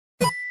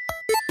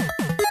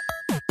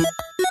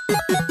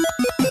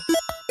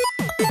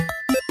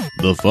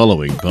The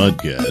following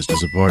podcast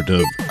is a part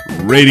of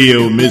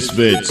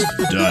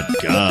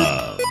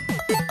RadioMisfits.com.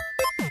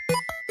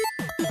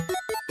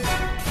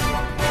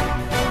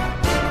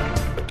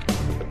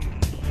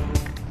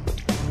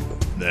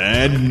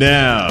 And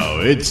now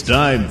it's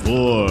time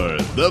for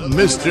the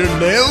Mr.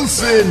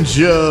 Nailsin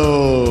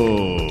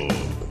Show.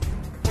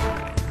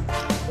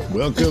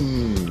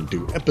 Welcome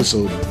to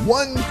episode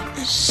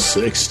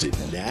 169.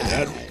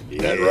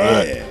 That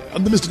right?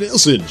 On the Mr.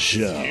 Nailsin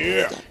Show.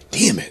 Yeah.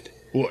 Damn it.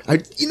 What?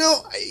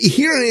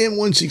 Here I am,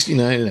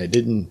 169, and I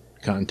didn't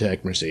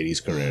contact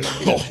Mercedes Carrera.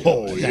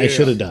 Yeah. I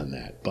should have done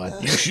that,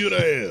 but You should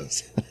have.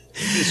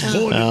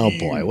 oh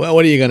boy. Well,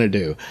 what are you going to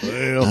do?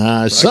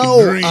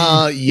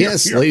 Well,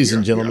 yes, ladies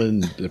and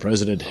gentlemen, the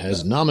president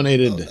has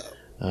nominated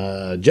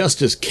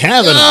Justice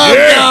Kavanaugh.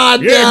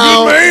 God, no.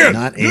 Good man.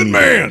 Not good Amy,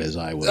 man. as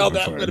I would Oh,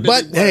 that refer would've to.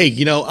 been But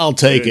hey, I'll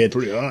take it.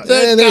 Pretty hot.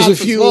 There's a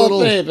few small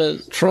little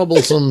favors.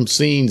 troublesome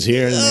scenes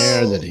here and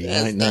there that he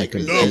that's might not not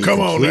good. completely Oh, come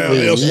on now,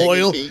 Nelson.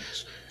 loyal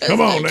Come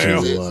on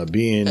now. to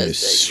being a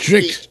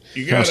strict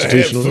You gotta have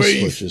constitutionalist,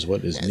 faith which is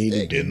what is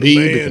needed to in the be,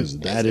 man. because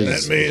that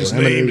is That man's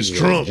the name is parameters of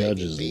Trump. the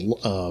judge's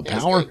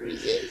power.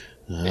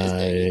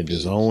 It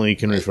is only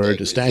can refer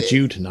to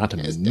statute, not to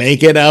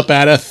make it up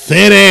out of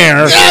thin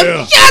air.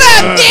 Yeah.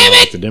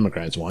 Like the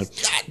Democrats want.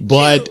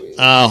 But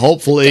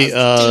hopefully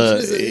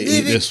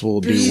this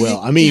will do well.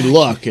 I mean,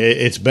 look,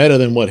 it's better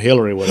than what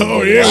Hillary would have Oh,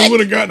 done. yeah, we would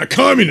have gotten a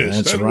communist.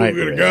 That's That's right, what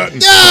we would Ray. have gotten.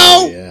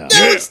 No, Yeah.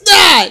 no, it's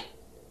not.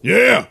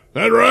 Yeah,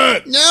 that's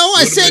right. No, I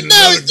Would've said been no,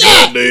 another it's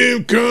not.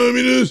 goddamn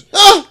communist.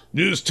 Oh,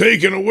 Just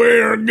taking away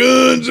our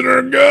guns and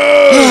our guns.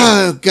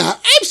 oh, God.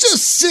 I'm so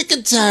sick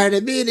and tired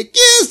of being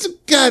accused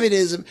of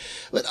communism.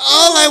 But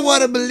all I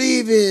want to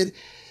believe in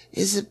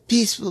is a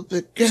peaceful,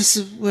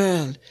 progressive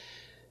world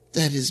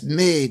that is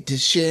made to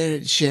share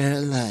and share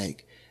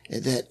alike.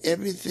 And that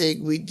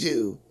everything we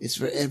do is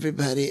for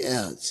everybody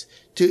else.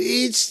 To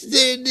each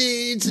their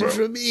needs and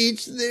from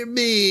each their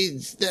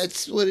means.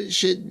 That's what it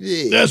should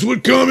be. That's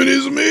what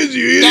communism is,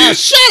 you Now idiot.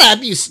 shut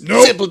up, you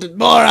Nope. simpleton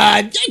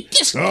moron.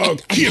 Just Oh,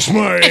 kiss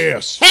my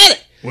ass. had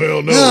it.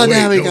 Well, no, Oh, wait,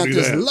 now we don't got do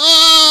this that.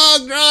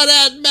 long drawn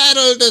out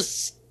battle to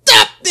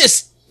stop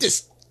this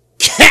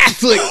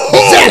Catholic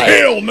Oh, zealot.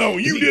 hell no,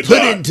 you did Put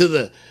not. into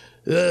the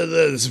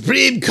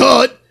Supreme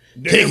Court,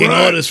 taking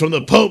right. orders from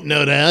the Pope,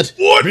 no doubt.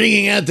 What?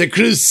 Bringing out the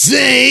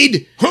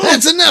crusade. Huh?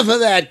 That's enough of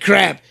that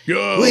crap.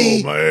 Oh,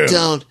 we man.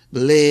 don't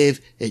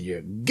believe in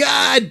your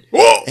God,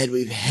 Whoa. and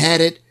we've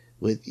had it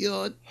with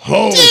your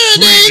Oh,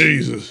 sweet tyranny,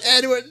 Jesus.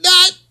 and we're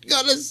not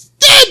gonna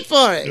stand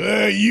for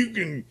it. You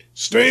can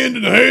stand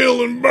in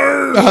hell and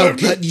burn. Oh,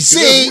 God, you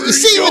see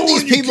what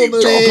these people keep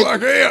believe? talk like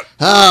that.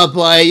 Oh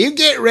boy, you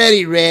get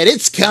ready, Red.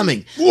 It's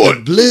coming. What?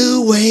 The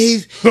blue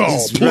wave Oh,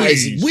 is please.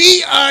 rising.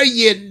 We are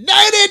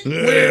united.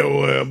 Yeah,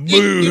 well, We're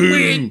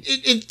boo-hoo.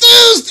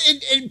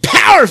 enthused and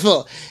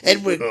powerful,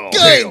 and we're Oh,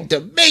 going hell.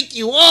 to make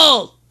you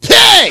all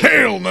pay.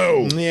 Hell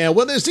no. Yeah,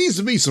 well, there seems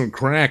to be some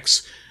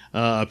cracks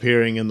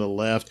appearing in the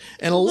left,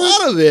 and a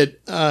lot of it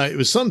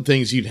was some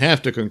things you'd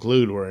have to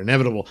conclude were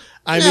inevitable.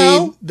 I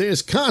mean,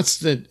 there's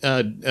constant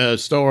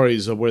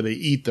stories of where they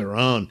eat their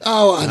own.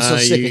 Oh, I'm so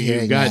sick of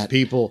hearing You've got that.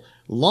 people,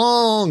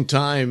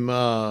 long-time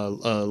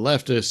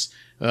leftists,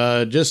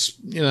 just,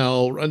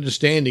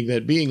 understanding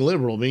that being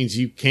liberal means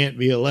you can't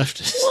be a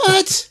leftist.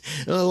 What?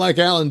 Like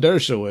Alan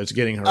Dershowitz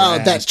getting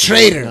harassed. that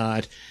traitor. And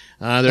whatnot.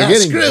 They're Now,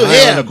 getting screw violent.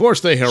 him. Of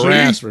course, they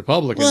harass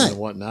Republicans What? and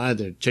whatnot.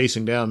 They're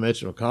chasing down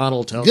Mitch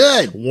McConnell,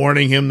 Good.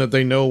 warning him that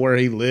they know where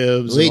he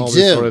lives We and all do.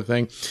 this sort of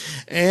thing.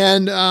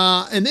 And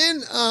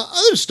then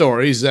other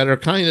stories that are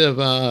kind of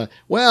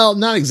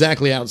not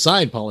exactly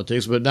outside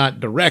politics, but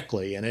not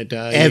directly. And it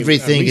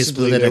Everything is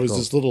recently There was political.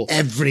 this little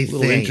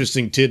Everything.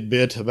 interesting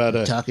tidbit about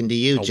a Talking to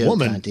you, Joe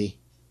woman Conti.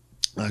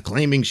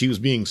 claiming she was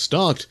being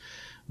stalked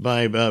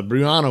by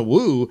Brianna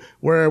Wu,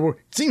 where it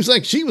seems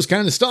like she was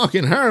kind of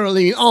stalking her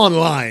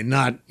online,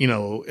 not,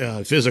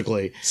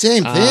 physically.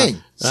 Same thing.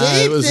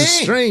 Same It was a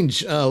thing.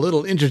 strange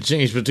little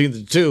interchange between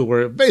the two,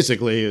 where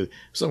basically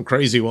some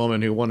crazy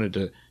woman who wanted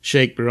to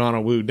shake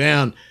Brianna Wu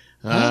down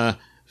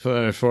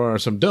for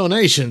some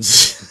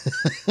donations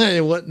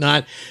and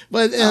whatnot.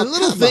 But little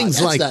come on, things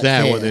that's like not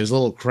that, fair. where there's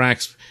little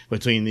cracks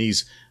between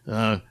these,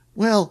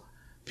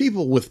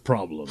 people with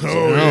problems.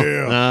 Oh,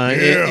 yeah.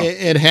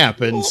 It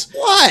happens.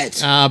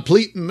 What?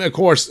 Of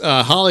course,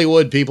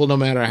 Hollywood people, no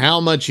matter how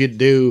much you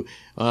do,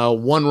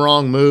 one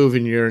wrong move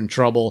and you're in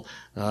trouble.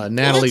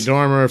 Natalie What?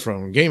 Dormer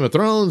from Game of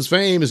Thrones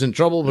fame is in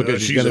trouble because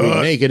she's she's going to be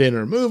hot. naked in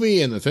her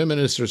movie, and the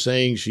feminists are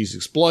saying she's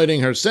exploiting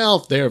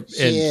herself there. And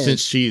is.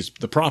 since she's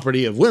the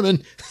property of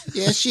women,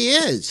 Yes, she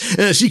is.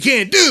 she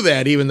can't do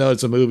that, even though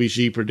it's a movie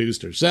she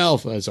produced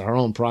herself as her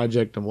own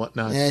project and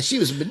whatnot. Yeah, she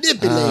was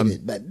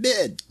manipulated by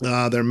men.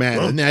 They're mad.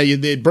 And now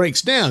it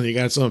breaks down. You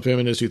got some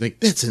feminists who think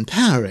that's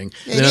empowering.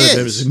 It And other is.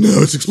 feminists say,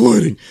 no, it's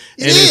exploiting.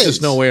 And It there's is.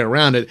 just no way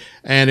around it.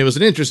 And it was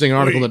an interesting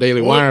article in the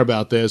Daily Wire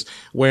about this,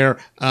 where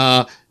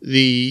the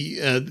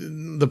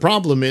the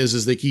problem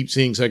is they keep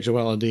seeing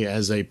sexuality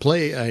as a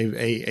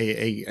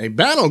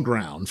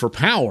battleground for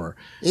power.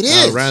 It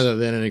is. Rather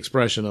than an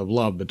expression of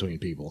love between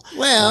people.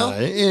 Well,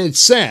 it's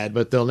sad,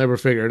 but they'll never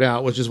figure it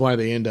out, which is why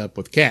they end up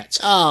with cats.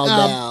 Oh,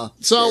 no.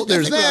 So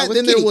there's that.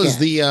 Then there was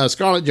the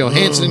Scarlett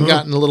Johansson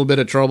got in a little bit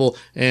of trouble,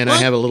 and I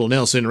have a little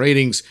Nailsin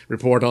Ratings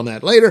report on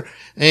that later.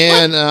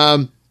 And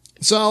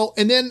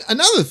and then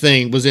another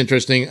thing was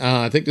interesting.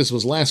 I think this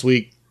was last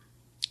week,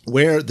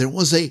 where there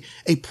was a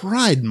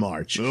pride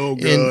march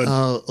in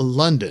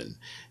London.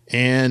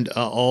 And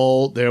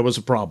there was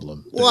a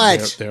problem.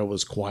 What? There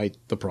was quite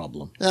the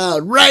problem. Oh,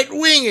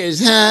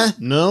 right-wingers, huh?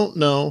 No,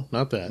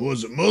 not that.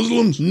 Was it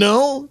Muslims?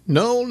 No,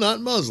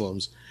 not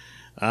Muslims.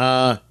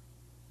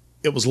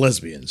 It was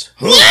lesbians.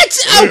 What?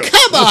 Oh, Yeah,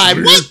 come that's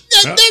on.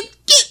 weird.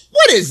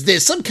 What is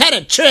this? Some kind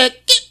of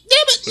trick?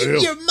 Damn it, Yeah.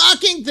 you're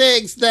mocking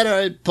things that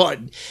are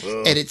important.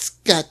 And it's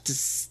got to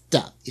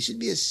stop. You should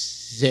be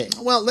ashamed.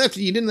 Well,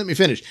 Lefty, you didn't let me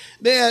finish.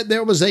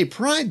 There was a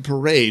pride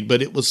parade,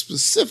 but it was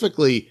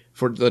specifically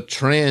for the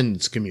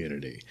trans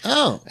community.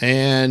 Oh.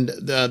 And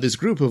this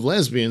group of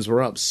lesbians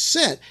were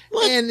upset.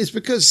 What? And it's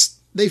because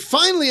they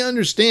finally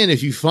understand,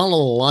 if you follow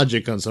the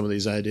logic on some of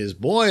these ideas,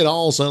 boy, it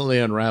all suddenly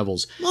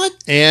unravels. What?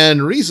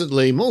 And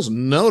recently, most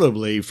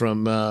notably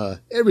from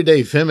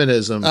Everyday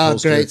Feminism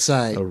poster, great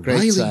site. Great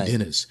Riley site.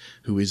 Dennis,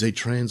 who is a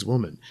trans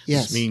woman.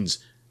 Yes. This means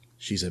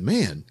she's a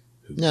man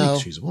who No.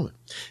 thinks she's a woman.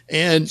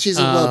 And She's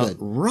a woman.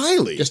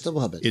 Riley Just a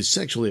woman. is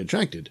sexually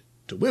attracted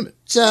to women.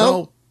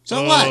 So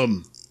what?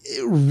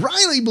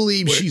 Riley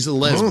believes she's a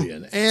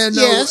lesbian, and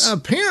Yes.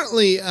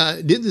 apparently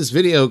did this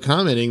video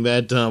commenting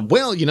that,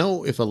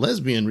 if a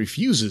lesbian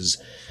refuses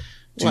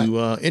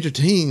to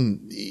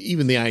entertain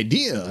even the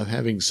idea of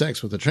having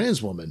sex with a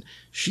trans woman,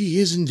 she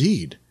is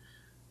indeed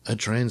a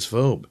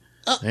transphobe.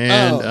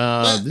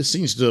 This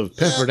seems to have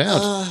peppered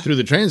out through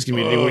the trans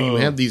community, where you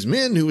have these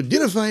men who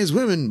identify as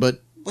women,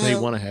 but they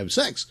want to have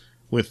sex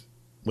with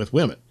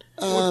women.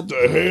 What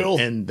the hell?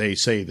 And they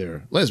say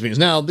they're lesbians.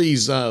 Now,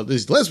 these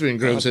lesbian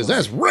group says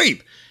that's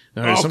rape.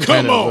 Or some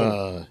come kind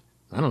of,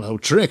 I don't know,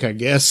 trick, I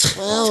guess.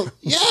 Well,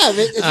 yeah, if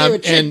they were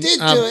tricked into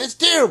it, it's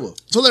terrible.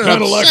 So they're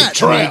Kinda upset. like a when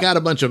trap. they got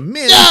a bunch of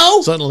men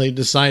No! suddenly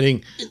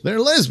deciding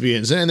they're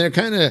lesbians, and they're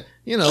kind of,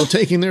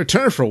 taking their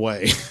turf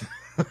away.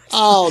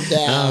 Oh,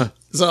 damn.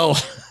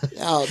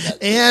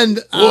 And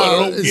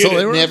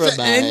They were Never upset.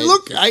 mind. And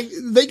look,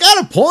 they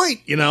got a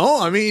point,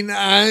 I mean,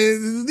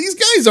 these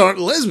guys aren't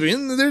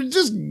lesbian. They're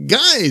just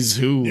guys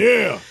who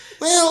Yeah.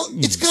 well,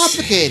 it's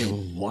complicated.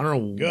 want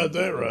to Got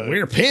that right.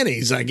 wear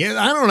panties, I guess.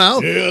 I don't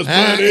know. Yeah, that's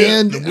about it.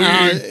 And The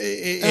weird.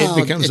 it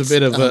becomes a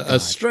bit of a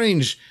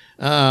strange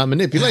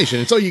manipulation.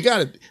 And so you got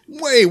to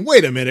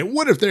wait a minute.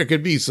 What if there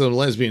could be some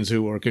lesbians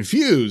who are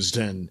confused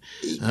and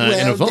in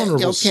a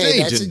vulnerable state?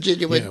 That's a and,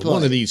 genuine one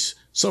point. of these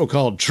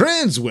so-called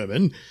trans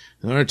women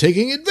are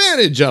taking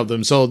advantage of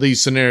them. So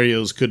these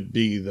scenarios could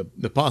be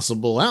the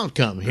possible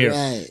outcome here.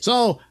 Right.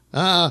 So,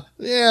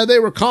 they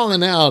were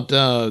calling out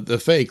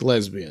the fake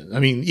lesbian. I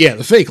mean,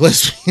 the fake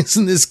lesbians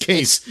in this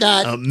case.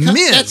 Men.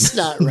 That's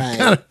not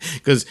right.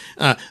 Because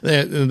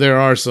there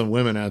are some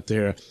women out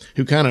there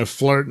who kind of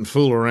flirt and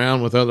fool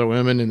around with other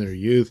women in their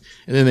youth,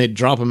 and then they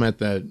drop them at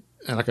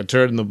like a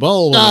turd in the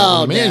bowl when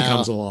a man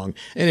comes along.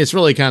 And it's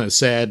really kind of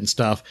sad and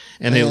stuff,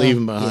 and they leave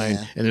him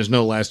behind, and there's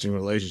no lasting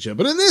relationship.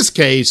 But in this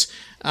case,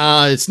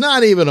 it's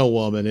not even a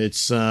woman.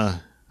 It's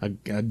a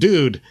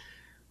dude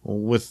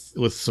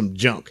with some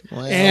junk.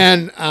 Well.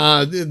 And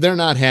they're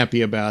not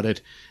happy about it.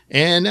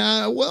 And,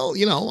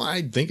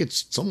 I think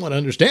it's somewhat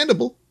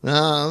understandable,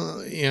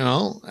 so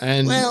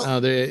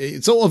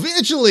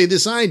eventually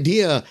this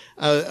idea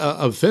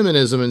of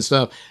feminism and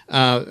stuff,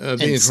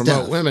 being to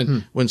promote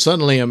women, when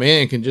suddenly a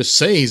man can just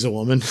say he's a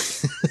woman.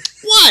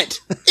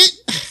 What?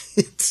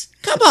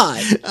 Come on.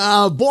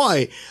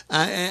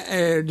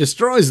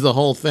 Destroys the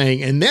whole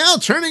thing. And now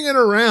turning it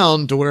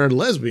around to where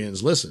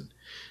lesbians, listen,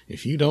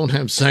 if you don't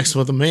have sex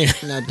with a man,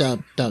 No,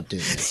 don't do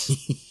this.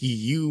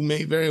 you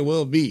may very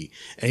well be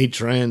a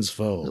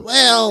transphobe.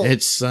 Well,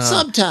 It's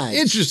sometimes.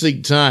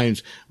 interesting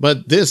times,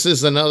 but this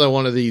is another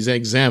one of these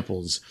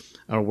examples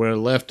of where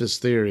leftist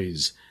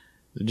theories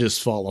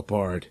just fall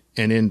apart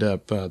and end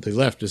up the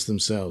leftists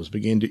themselves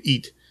begin to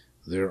eat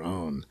their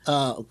own.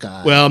 Oh,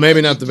 God. Well,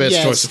 maybe not the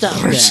best choice stop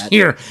of words that.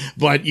 here,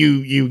 but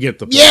you get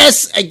the point.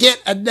 Yes, I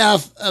get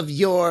enough of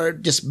your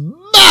just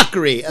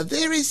mockery. A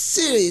very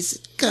serious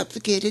and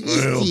complicated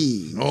Well,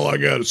 issue. all I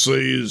gotta say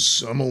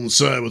is I'm on the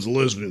side with the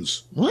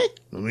lesbians. What?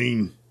 I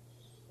mean,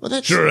 Well,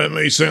 that's sure, that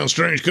may sound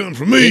strange coming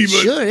from me, it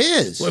but sure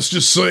is. let's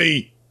just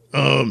say,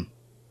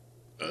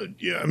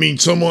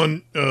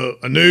 someone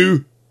I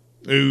knew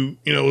who,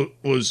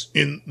 was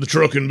in the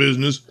trucking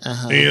business,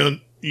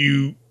 and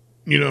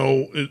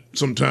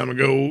some time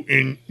ago,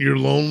 and you're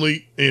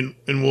lonely, and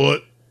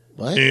what?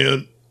 What?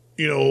 And,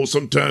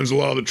 sometimes a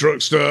lot of the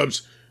truck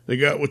stops, they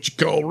got what you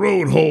call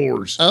road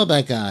whores. Oh,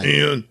 my God.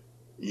 And,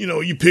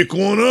 you pick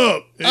one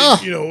up. And,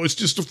 Oh. it's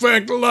just a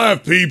fact of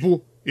life,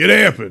 people. It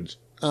happens.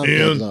 Oh,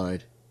 good and,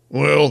 Lord.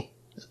 well,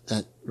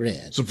 That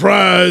red.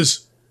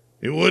 surprise,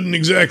 it wasn't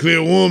exactly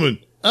a woman.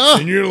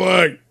 and you're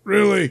like,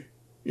 really,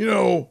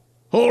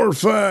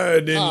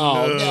 horrified, and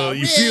no,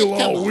 you Red, feel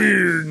come all on.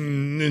 weird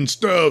and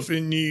stuff,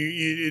 and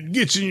it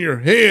gets in your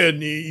head,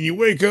 and you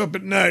wake up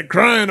at night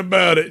crying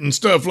about it and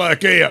stuff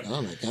like that.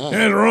 Oh, my God.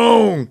 That's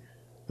wrong.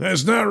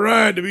 That's not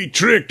right to be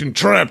tricked and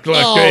trapped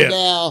like that.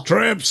 Now.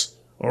 Traps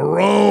are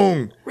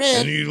wrong. Red.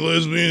 And these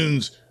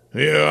lesbians,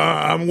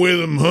 I'm with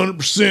them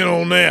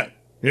 100% on that.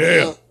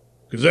 Yeah.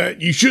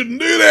 Because you shouldn't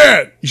do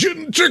that. You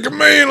shouldn't trick a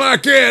man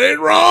like that. It's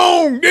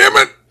wrong, damn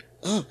it.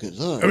 Oh, good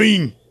Lord. I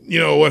mean,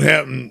 what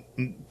happened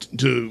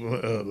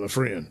to my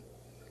friend.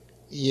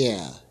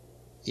 Yeah,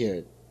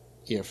 your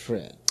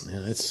friend. Yeah,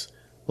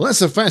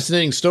 that's a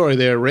fascinating story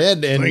there,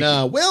 Red. And,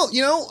 Thank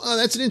you.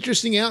 that's an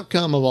interesting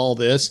outcome of all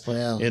this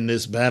Well. in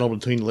this battle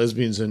between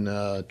lesbians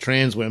and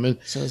trans women.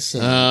 So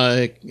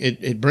sad.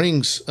 It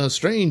brings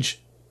strange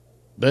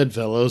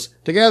bedfellows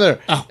together.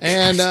 Oh.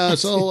 And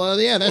that's Well,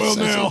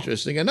 now.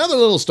 interesting. Another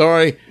little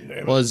story Damn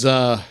it. was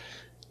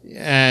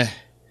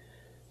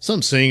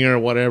some singer or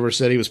whatever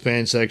said he was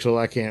pansexual.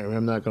 I can't remember.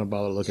 I'm not going to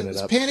bother looking it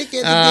up. Panic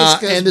at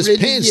the Disco's and this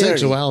Rid and Gary.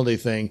 pansexuality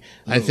thing,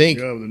 I think,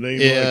 God, with a name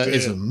like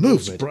is that, a no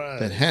movement surprise.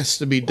 that has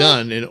to be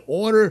done in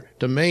order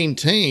to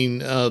maintain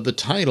the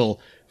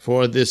title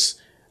for this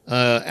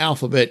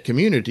alphabet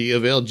community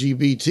of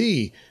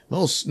LGBT,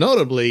 most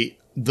notably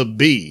the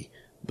B.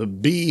 The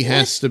B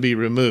has to be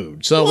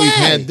removed. So we've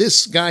had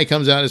this guy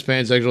comes out as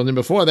pansexual, and then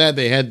before that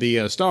they had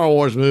the Star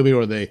Wars movie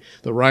where the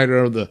writer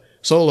of the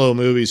Solo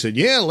movie said,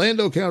 yeah,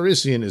 Lando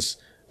Calrissian is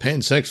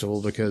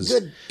pansexual because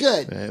Good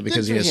he for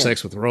has him.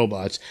 sex with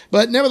robots.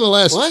 But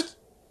nevertheless, What?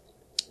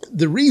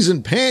 the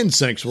reason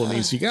pansexual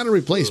means you got to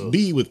replace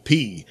B with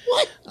P.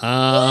 What?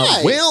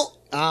 Why? Well,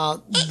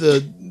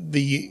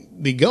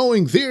 the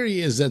going theory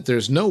is that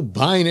there's no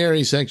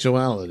binary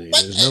sexuality.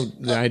 There's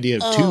the idea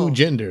of two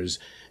genders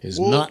is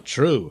not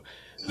true.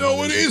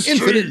 No, it is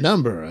Infinite true.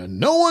 number, and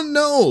no one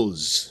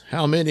knows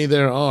how many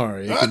there are.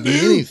 It I could be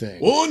do.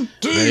 anything. 1,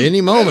 2. At any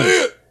moment,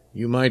 That's it.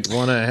 you might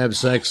want to have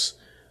sex,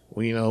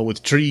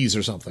 with trees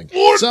or something.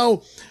 What?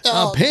 So,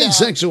 Oh,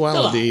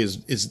 pansexuality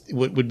no. is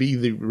what would be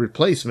the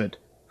replacement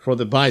for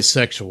the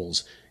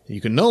bisexuals.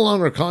 You can no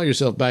longer call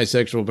yourself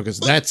bisexual because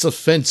that's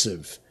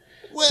offensive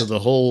to the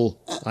whole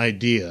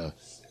idea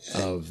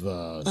of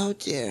Oh,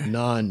 dear.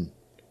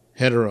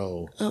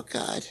 non-hetero Oh,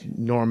 God.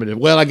 normative.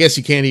 Well, I guess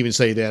you can't even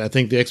say that. I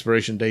think the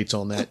expiration date's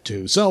on that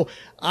too. So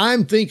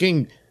I'm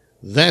thinking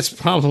that's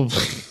probably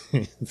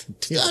the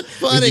deal. Not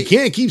funny. You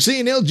can't keep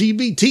saying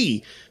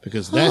LGBT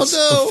because that's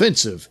no.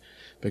 offensive,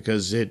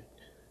 because it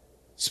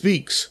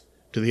speaks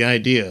to the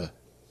idea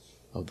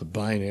of the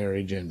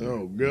binary gender.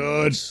 Oh,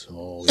 God.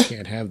 So we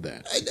can't have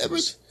that.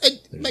 There's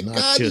My not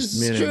God, just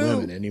this is men true. and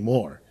women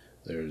anymore.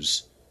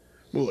 There's,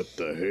 What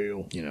the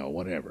hell?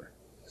 whatever.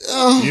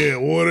 Oh, Yeah,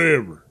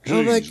 whatever.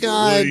 Oh, my Jeez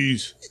God.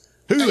 Louise.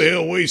 Who the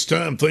hell wastes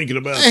time thinking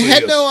about I this?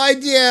 had no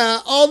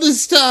idea all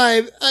this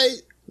time. Oh,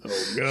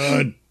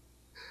 God.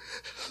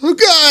 Oh,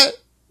 God.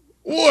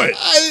 What?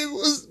 I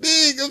was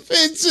being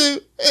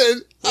offensive,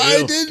 and I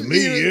Well, didn't to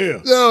me, even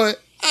yeah. know it.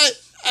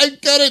 I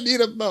gotta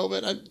need a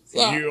moment. I'm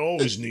sorry. You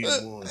always need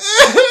one.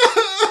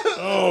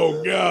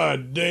 Oh,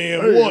 God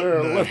damn. Hey, What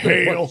there, the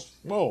Lefty, hell?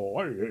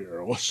 Oh, hey,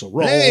 what's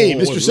wrong? Hey,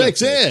 Mr. with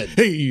Sex Lefty? Ed.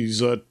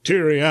 He's a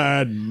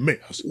teary-eyed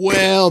mess.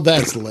 Well,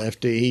 that's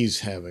Lefty.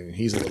 He's a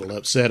little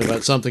upset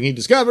about something he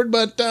discovered,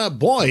 but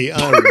boy,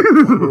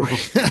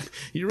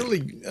 you're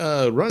really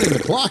running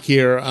the clock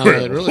here.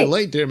 Really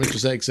late there, Mr.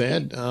 Sex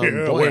Ed.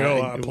 Yeah, Boy,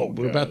 well, I apologize.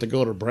 we're about to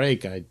go to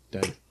break.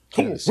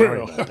 I'm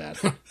sorry about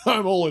that.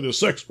 I'm only the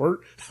sexpert.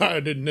 I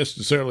didn't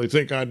necessarily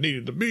think I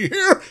needed to be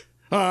here.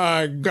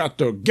 I got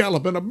to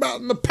galloping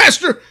about in the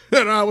pasture,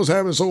 and I was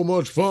having so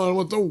much fun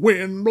with the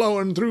wind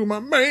blowing through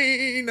my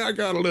mane, I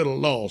got a little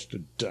lost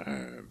in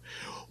time.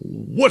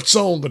 What's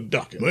on the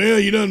docket? Well,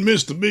 you done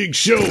missed the big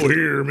show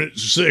here, Mr.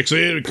 Sex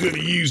Ed. We could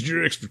have used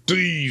your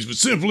expertise, but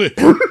simply,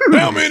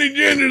 how many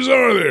genders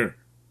are there?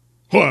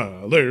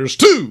 Why, there's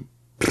 2.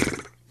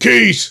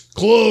 Case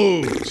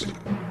closed.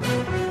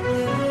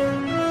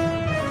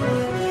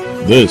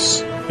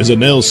 This is a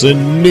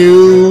Nailsin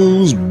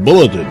News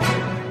Bulletin.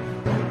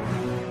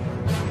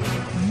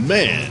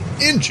 Man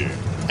injured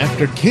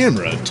after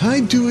camera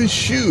tied to his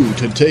shoe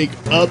to take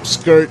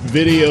upskirt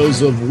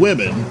videos of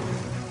women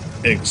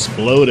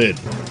exploded.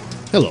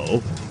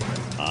 Hello,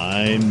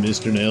 I'm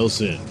Mr.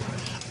 Nailsin.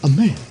 A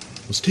man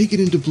was taken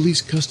into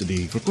police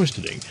custody for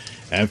questioning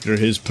after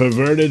his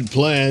perverted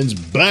plans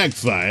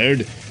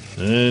backfired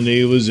and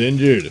he was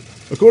injured.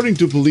 According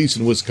to police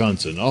in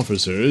Wisconsin,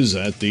 officers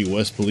at the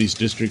West Police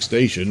District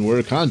Station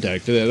were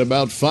contacted at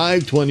about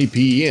 5:20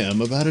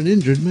 p.m. about an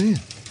injured man.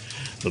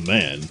 The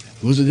man,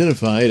 who was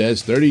identified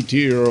as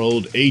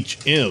 32-year-old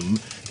H.M.,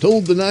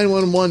 told the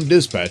 911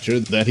 dispatcher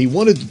that he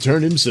wanted to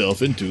turn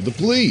himself into the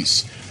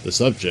police. The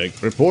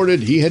subject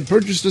reported he had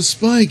purchased a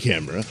spy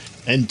camera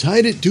and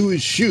tied it to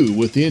his shoe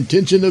with the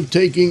intention of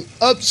taking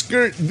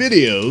upskirt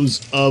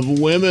videos of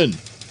women.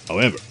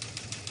 However,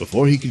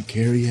 before he could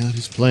carry out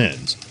his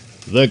plans,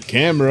 the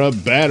camera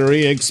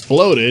battery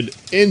exploded,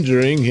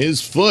 injuring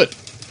his foot.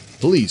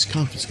 Police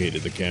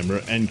confiscated the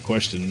camera and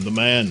questioned the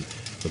man.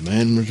 The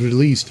man was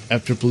released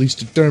after police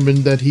determined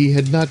that he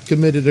had not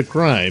committed a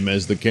crime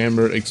as the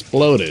camera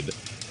exploded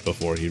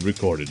before he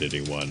recorded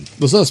anyone.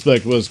 The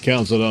suspect was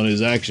counseled on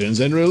his actions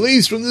and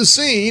released from the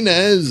scene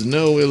as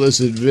no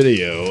illicit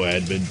video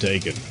had been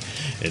taken.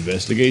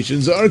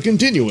 Investigations are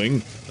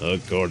continuing,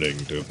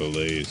 according to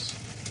police.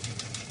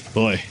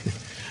 Boy,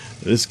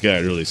 this guy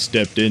really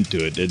stepped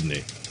into it, didn't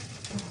he?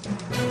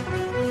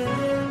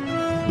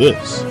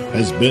 This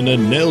has been a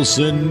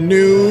Nailsin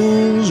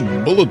News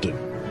Bulletin.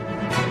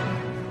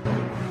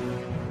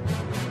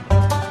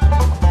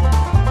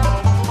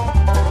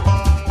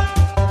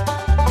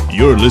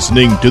 You're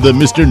listening to the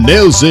Mr.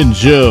 Nailsin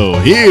Show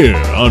here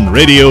on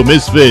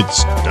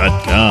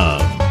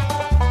RadioMisfits.com.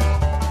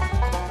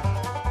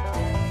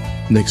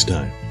 Next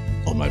time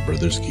on My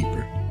Brother's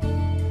Keeper.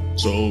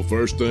 So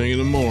first thing in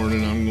the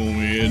morning, I'm going to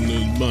be in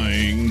the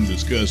bank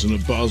discussing a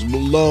possible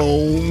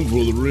loan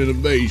for the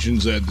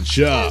renovations at the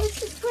shop.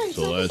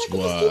 So that's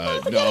why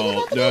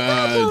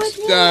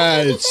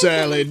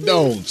Sally,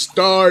 don't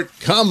start.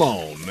 Come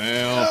on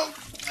now.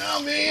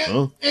 Oh, man.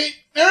 Huh? Hey,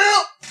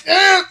 Earl.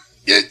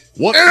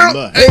 What in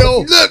the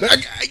hell? Look,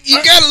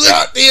 you gotta look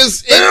at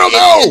this and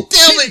no!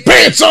 tell me.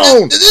 Pants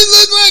on! Does it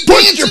look like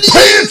Put cancer your to you?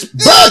 pants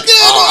back!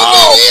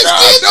 Oh,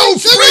 God,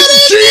 those sweet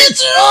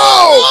cheeks!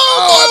 Oh,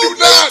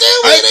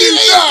 I do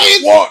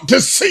not want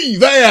to see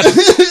that!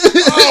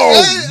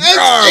 Oh,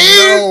 God,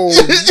 no!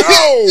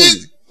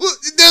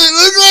 Does it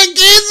look like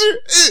cancer?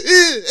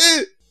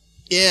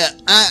 Yeah,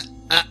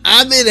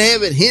 I've been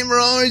having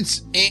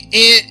hemorrhoids,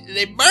 and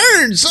they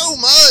burn so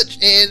much,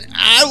 and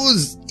I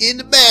was in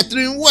the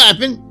bathroom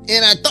wiping,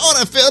 and I thought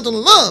I felt a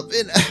lump,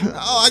 and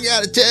I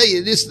gotta tell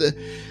you, just the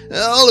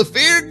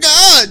fear of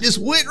God just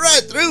went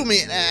right through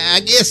me, and I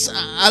guess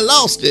I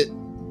lost it.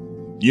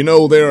 You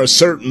know, there are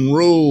certain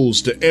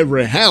rules to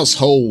every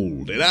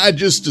household, and I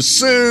just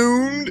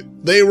assumed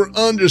they were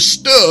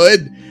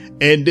understood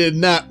and did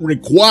not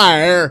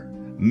require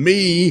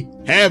me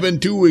having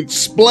to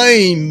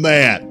explain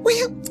that.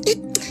 Well,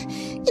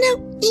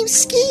 he was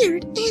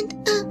scared, and,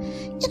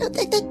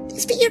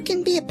 that fear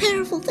can be a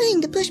powerful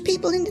thing to push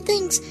people into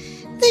things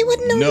they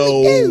wouldn't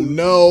normally do.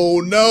 No,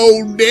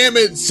 damn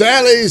it,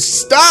 Sally,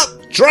 stop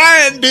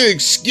trying to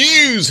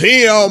excuse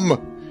him.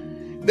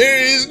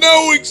 There is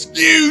no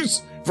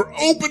excuse for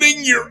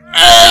opening your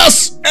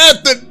ass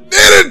at the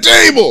dinner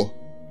table.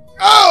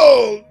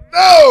 Oh,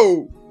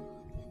 no.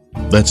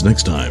 That's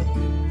next time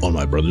on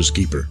My Brother's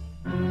Keeper.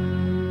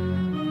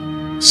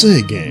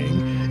 Say,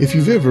 gang, if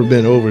you've ever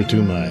been over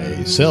to my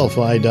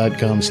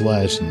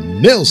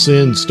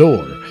sellfy.com/Nailsin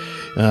store,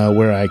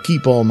 where I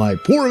keep all my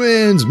poor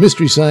man's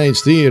Mystery Science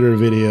Theater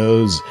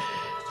videos,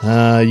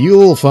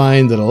 you'll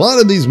find that a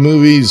lot of these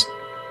movies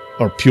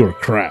are pure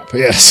crap.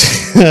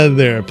 Yes,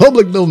 they're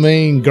public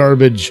domain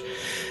garbage,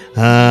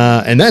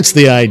 and that's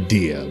the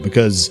idea,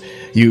 because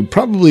you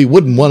probably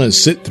wouldn't want to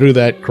sit through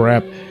that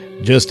crap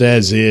just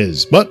as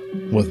is, but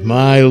with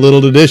my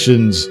little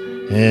additions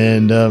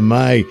and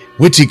my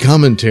witty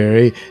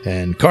commentary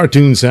and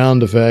cartoon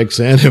sound effects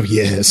and,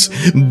 yes,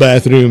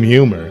 bathroom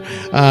humor,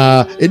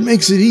 it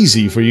makes it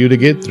easy for you to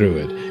get through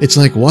it. It's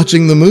like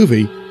watching the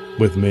movie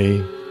with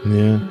me.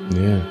 Yeah.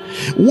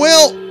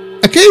 Well,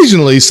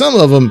 occasionally some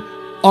of them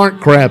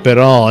aren't crap at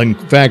all. In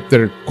fact,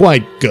 they're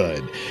quite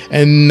good.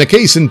 And the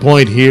case in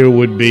point here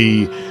would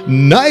be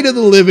Night of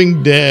the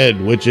Living Dead,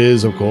 which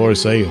is, of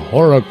course, a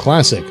horror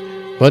classic.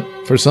 But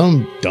for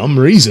some dumb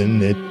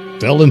reason, it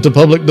fell into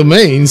public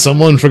domain.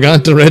 Someone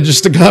forgot to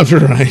register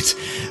copyright.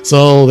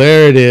 So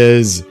there it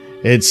is.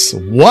 It's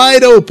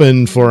wide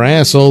open for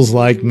assholes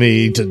like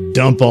me to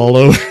dump all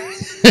over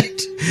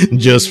it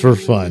just for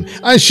fun.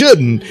 I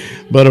shouldn't,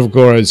 but of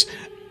course,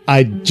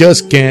 I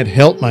just can't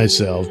help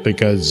myself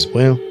because,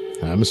 well,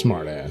 I'm a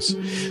smartass.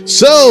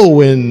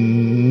 So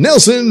in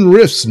Nailsin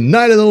riffs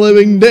Night of the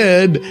Living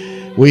Dead,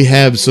 we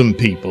have some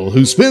people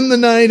who spend the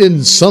night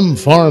in some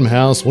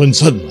farmhouse when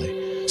suddenly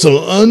some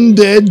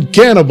undead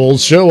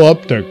cannibals show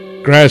up to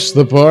crash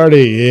the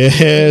party.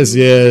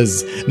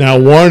 Yes. Now,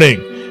 warning,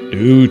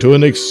 due to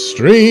an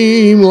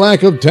extreme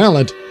lack of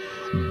talent,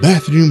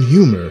 bathroom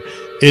humor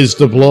is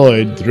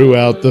deployed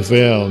throughout the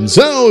film.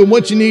 So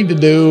what you need to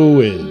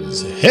do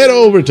is head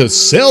over to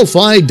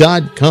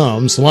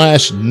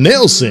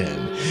sellfy.com/Nailsin.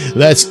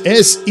 That's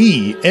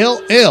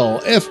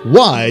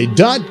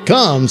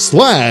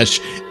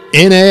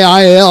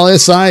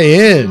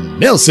sellfy.com/Nailsin.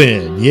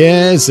 Nailsin.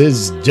 Yes,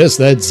 it's just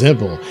that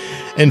simple.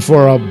 And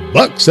for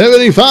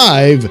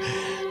 $1.75,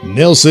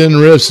 Nailsin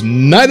Riff's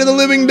Night of the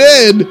Living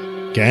Dead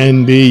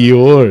can be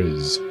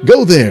yours.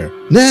 Go there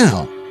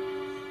now.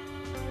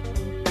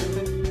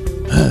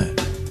 Hi,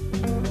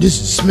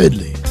 this is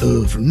Smedley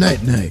from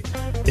Night Night,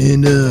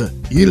 and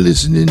you're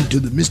listening to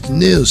the Mr.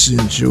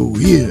 Nailsin Show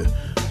here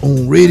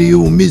on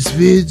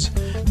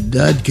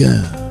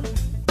RadioMisfits.com.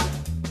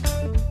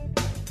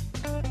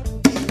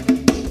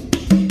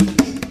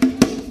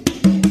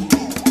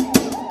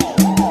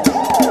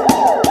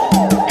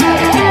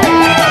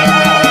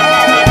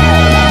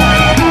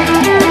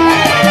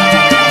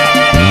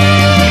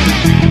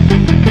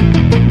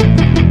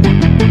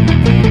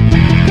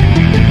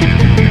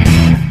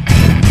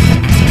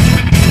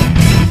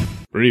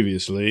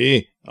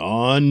 Previously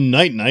on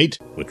Night Night,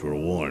 which were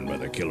worn by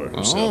the killer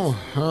himself.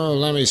 Oh,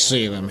 let me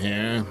see them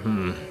here.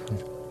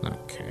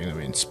 Okay, let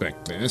me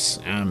inspect this.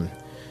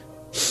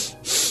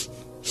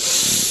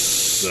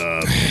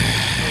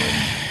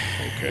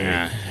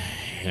 Okay.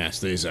 Yes,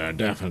 these are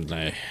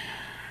definitely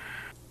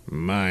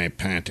my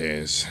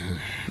panties.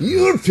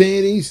 Your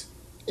panties?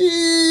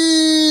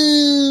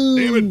 Ew.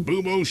 Damn it,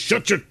 Boobo,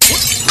 shut your...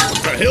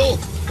 What the hell?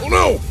 Oh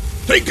no!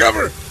 Take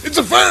cover! It's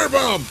a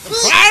firebomb!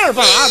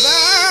 Firebomb!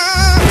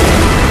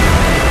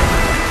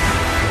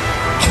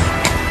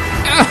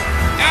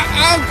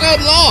 Oh, good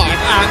Lord!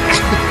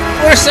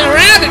 We're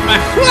surrounded by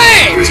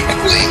flames!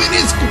 Flaming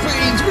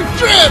escapades! We're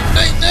trapped,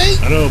 Night-Night!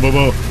 I know,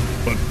 Bobo,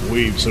 but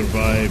we've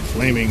survived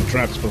flaming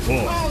traps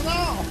before. Oh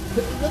no!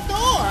 The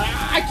door!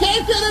 I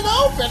can't get it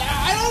open!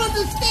 I don't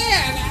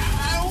understand!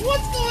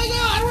 What's going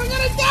on? We're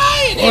gonna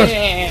die in What?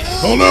 here!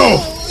 Oh no!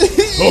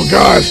 Oh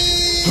God!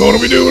 What do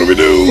we do? What do we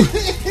do?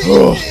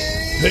 Oh,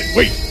 hey,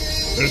 wait!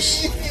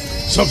 There's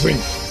something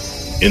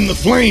in the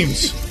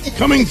flames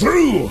coming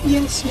through.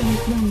 Yes,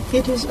 Night-Night,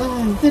 it is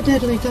I, the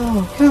deadly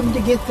doll, come to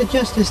get the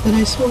justice that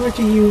I swore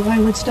to you I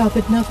would stop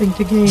at nothing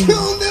to gain.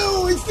 Oh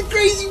no! It's the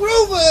crazy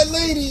robot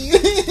lady!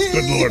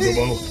 Good Lord,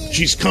 Bobo!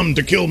 She's come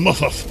to kill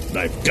Muffuff, and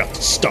I've got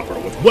to stop her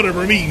with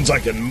whatever means I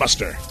can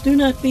muster. Do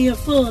not be a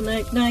fool,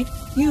 Night-Night.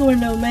 You are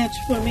no match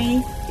for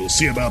me. We'll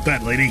see about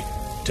that, lady.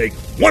 Take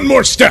one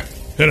more step,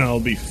 and I'll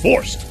be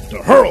forced to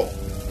hurl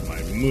my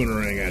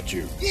moonerang at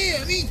you.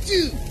 Yeah, me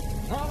too!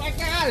 Oh my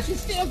God, she's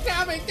still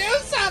coming! Do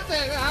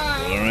something!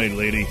 All right,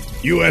 lady.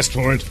 You asked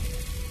for it.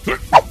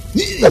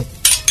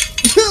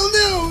 Oh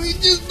no, he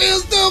just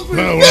bounced over.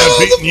 Well, we're not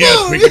beating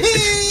yet. We can...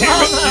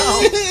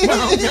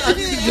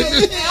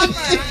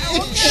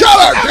 Shut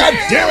up! God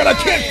damn it! I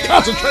can't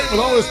concentrate with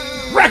all this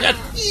racket.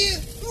 Yeah,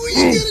 what are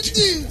you gonna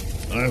do?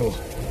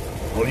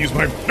 I'll use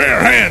my bare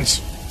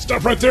hands.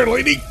 Stop right there,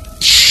 lady.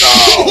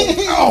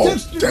 Oh,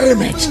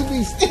 damn it!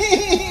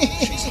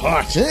 She's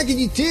hot. How can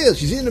you tell?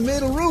 She's in a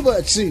metal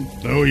robot suit.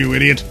 No, you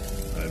idiot.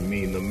 I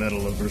mean, the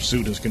metal of her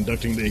suit is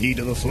conducting the heat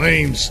of the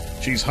flames.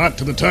 She's hot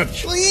to the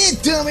touch. Well, yeah,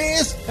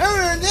 dumbass. I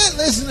learned that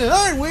lesson the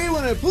hard way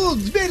when I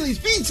pulled Smedley's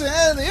pizza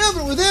out of the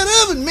oven without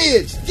oven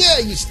mitts. Yeah,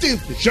 you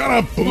stupid. Shut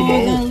up, For the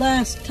Boobo.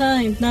 last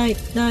time,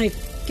 Night-Night,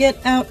 get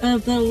out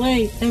of the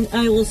way, and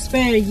I will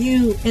spare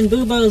you and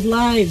Boobo's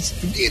lives.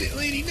 Get it,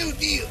 lady. No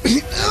deal.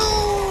 Oh,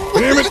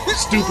 Damn it,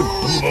 stupid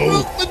Boobo.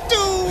 broke my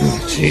toe.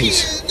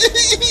 Jeez.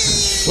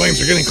 Flames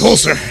are getting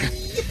closer.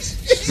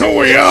 No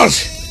way out.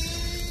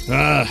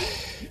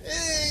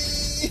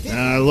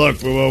 Look,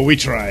 Boobo, we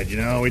tried,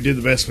 We did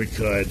the best we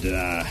could.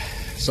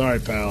 Sorry,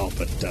 pal,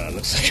 but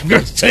looks like I'm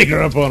going to take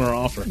her up on her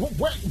offer.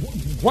 What?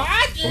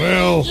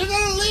 Well, You're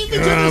gonna leave me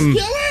to this killer?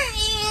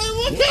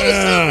 What kind of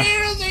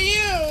superheroes are you?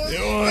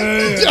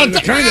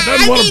 the kind that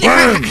doesn't want to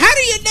burn. How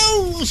do you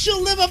know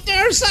she'll live up to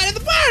her side of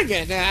the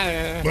bargain?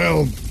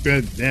 Well, yeah,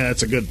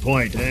 that's a good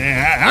point.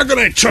 How can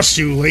I trust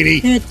you,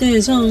 lady? It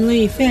is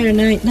only fair,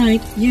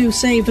 Night-Night. You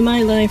saved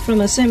my life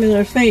from a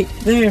similar fate.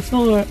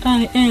 Therefore,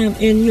 I am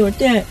in your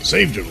debt.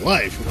 Saved your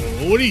life?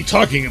 What are you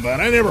talking about?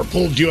 I never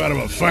pulled you out of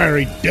a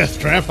fiery death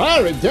trap.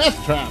 Fiery death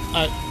trap?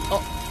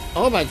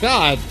 Oh my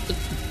God.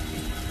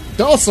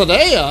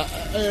 Dulcinea?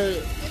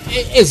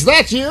 Is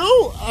that you?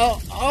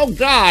 Oh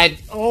God.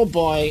 Oh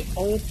boy.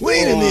 Oh,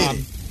 Wait a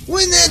minute.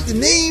 Wasn't that the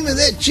name of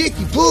that chick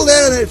you pulled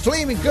out of that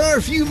flaming car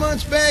a few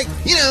months back?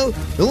 You know,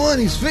 the one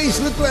whose face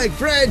looked like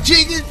fried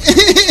chicken?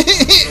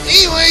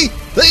 Anyway,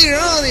 later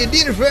on they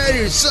identified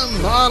her as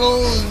some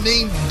model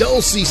named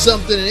Dulcie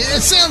something, and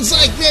it sounds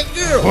like that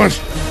girl. What?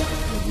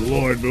 Good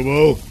Lord,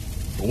 Boobo.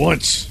 For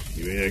once,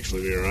 you may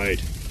actually be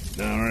right.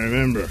 Now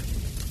remember,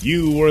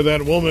 you were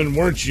that woman,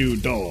 weren't you,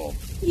 doll?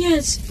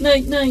 Yes,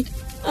 Night-Night.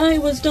 I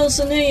was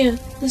Dulcinea,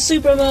 the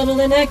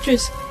supermodel and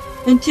actress,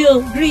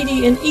 until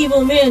greedy and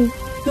evil men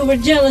who were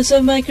jealous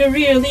of my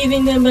career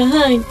leaving them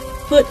behind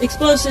put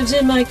explosives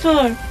in my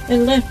car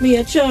and left me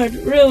a charred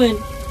ruin.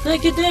 I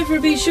could never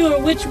be sure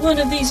which one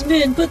of these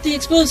men put the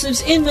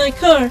explosives in my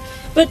car,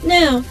 but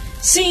now,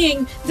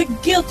 seeing the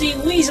guilty,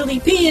 weaselly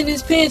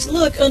pee-in-his-pants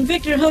look on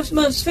Victor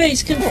Huffmuff's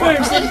face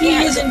confirms that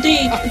he is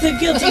indeed the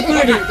guilty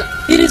party.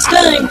 It is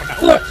time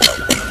for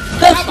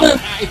Huffmuff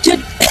to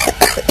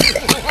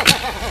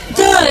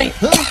die!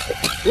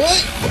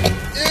 What?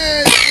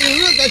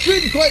 Look, I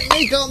couldn't quite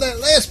make all that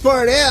last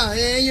part out.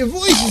 Your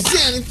voice is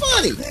sounding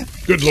funny.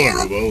 Good Lord,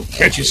 Boobo.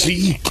 Can't you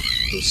see?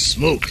 The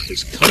smoke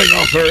is cutting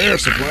off her air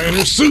supply in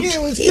her suit. Yeah,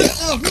 it was cutting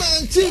off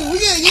mine too. We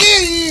gotta get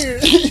out of here.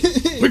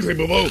 Quickly,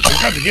 Boobo. We've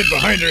got to get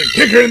behind her and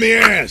kick her in the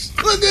ass.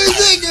 What good is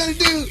that gonna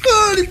do? I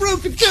already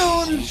broke a toe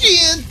on her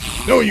shin.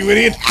 No, you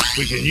idiot.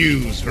 We can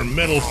use her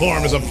metal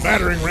form as a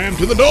battering ram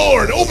to the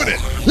door and open it.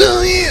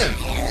 Oh, yeah.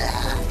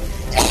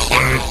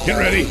 All right, get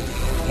ready.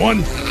 1,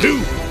 2, 3.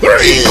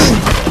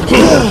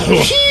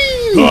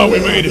 Oh, we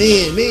made it.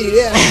 Man, made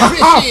it out.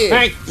 Oh,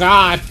 thank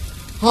God.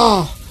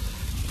 Oh,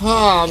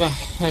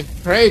 my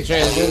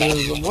creatures, this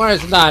is the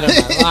worst night of my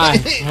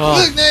life. Oh.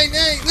 Look, Night,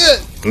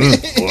 look.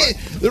 What?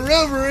 The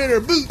rubber in her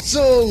boot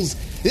soles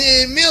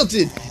then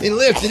melted and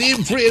left an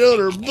imprint on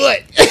her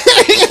butt.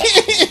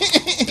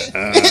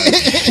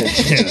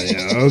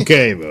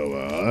 Okay,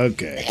 Bobo,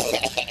 okay.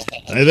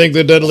 I think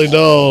the Dudley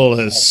Doll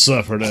has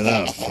suffered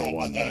enough for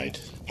one night.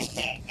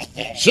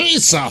 She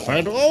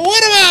suffered? Well,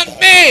 what about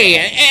me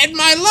and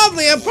my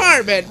lovely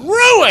apartment?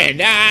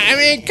 Ruined! I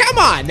mean, come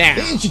on now.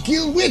 And she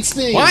killed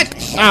Whitstein. What?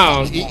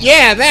 Oh,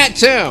 yeah, that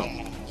too.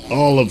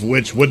 All of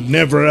which would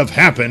never have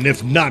happened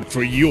if not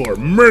for your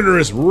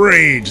murderous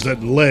rage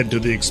that led to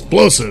the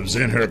explosives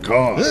in her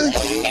car.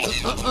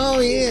 Oh,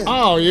 yeah.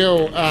 Oh,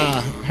 you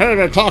heard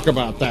her talk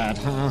about that,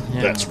 huh?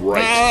 Yeah. That's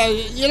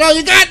right. You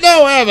got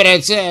no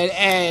evidence,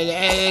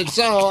 and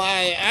so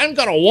I'm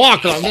gonna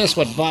walk on this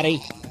one,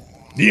 buddy.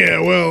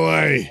 Yeah, well,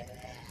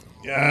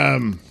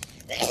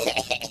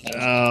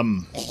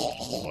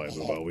 boy,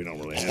 Bobo, we don't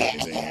really have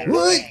anything here.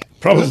 What?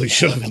 Probably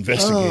should have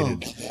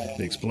investigated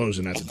the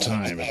explosion at the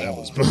time, but that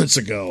was months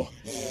ago.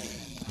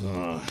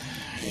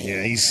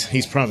 Yeah,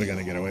 he's probably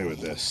gonna get away with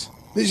this.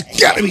 There's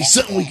gotta be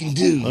something we can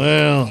do.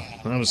 Well,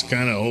 I was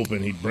kind of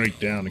hoping he'd break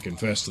down and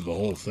confess to the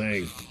whole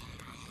thing,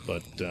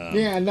 but No.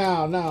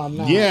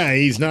 yeah,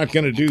 he's not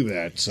gonna do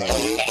that. So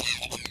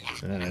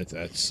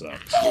that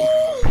sucks.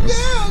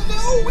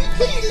 No, we can't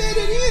let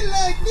it in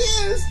like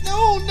this.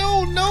 No,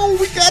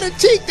 we gotta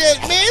take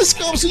that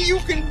mask off so you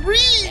can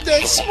breathe.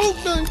 That smoke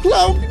done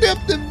clogged up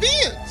the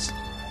vents.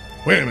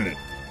 Wait a minute,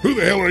 who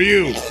the hell are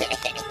you?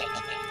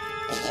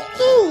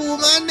 Oh,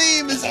 my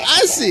name is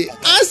Icy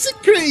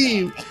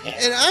Cream,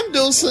 and I'm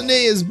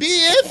Dulcinea's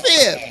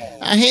BFF.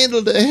 I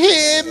handle the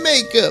hair and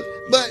makeup,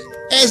 but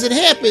as it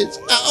happens,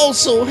 I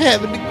also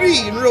have a degree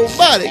in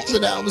robotics,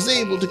 and I was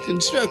able to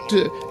construct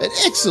her an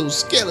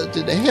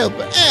exoskeleton to help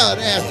her out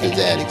after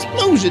that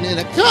explosion in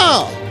a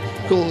car.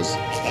 Of course,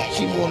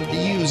 she wanted to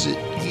use it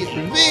to get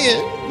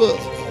revenge, but,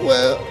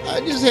 well,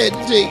 I just had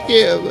to take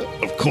care of her.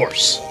 Of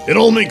course, it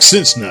all makes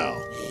sense now.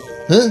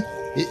 Huh?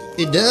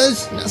 It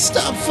does? Now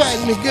stop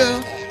fighting me,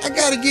 girl. I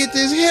gotta get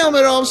this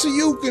helmet off so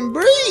you can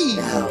breathe.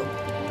 No,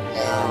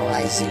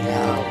 I see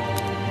no.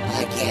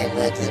 I can't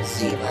let them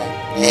see my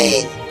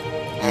face.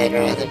 I'd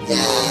rather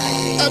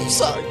die. I'm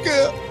sorry,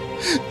 girl,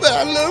 but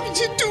I love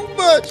you too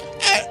much.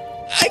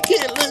 I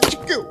can't let you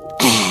go.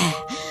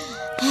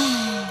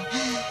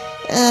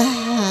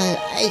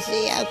 I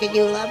see. How can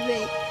you love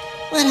me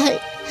when I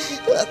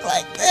look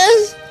like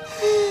this?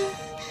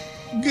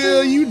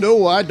 Girl, you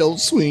know I don't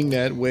swing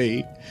that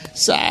way.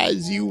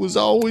 Besides, you was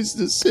always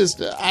the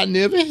sister I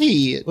never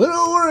had. Well,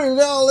 don't worry at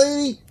all,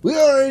 lady. We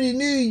already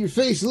knew your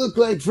face looked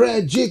like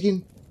fried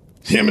chicken.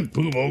 Damn it,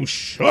 Boobo,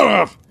 shut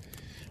up!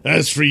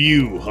 As for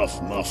you,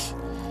 Huff Muff,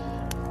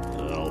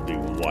 I'll be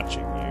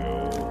watching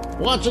you.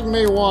 Watching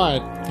me what?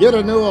 Get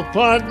a new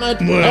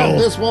apartment? Well, have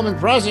this woman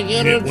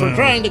prosecuted for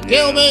trying to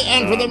kill me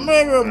and for the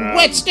murder of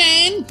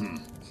Whetstone?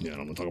 Yeah, I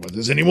don't want to talk about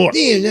this anymore.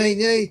 Damn,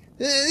 Night-Night.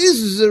 This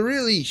is a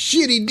really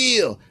shitty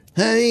deal.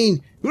 I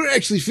mean, we're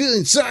actually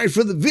feeling sorry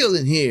for the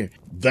villain here.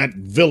 That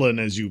villain,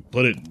 as you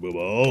put it,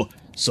 Boobo,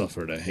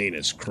 suffered a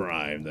heinous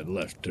crime that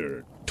left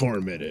her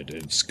tormented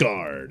and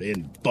scarred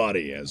in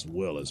body as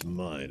well as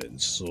mind and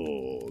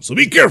soul. So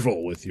be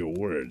careful with your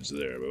words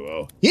there,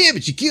 Boobo. Yeah,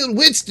 but you killed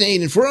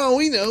Whetstone, and for all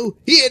we know,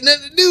 he had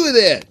nothing to do with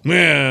that.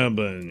 Yeah,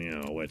 but,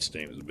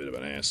 Whetstone was a bit of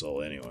an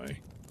asshole anyway.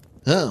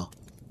 Oh.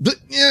 But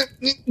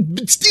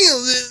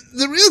still,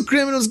 the real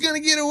criminal's gonna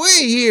get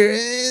away here.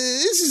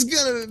 This is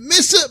gonna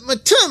mess up my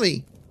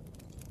tummy.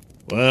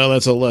 Well,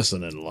 that's a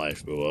lesson in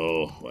life,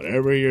 Boo-oh.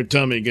 Whenever your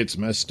tummy gets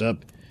messed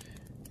up,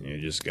 you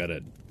just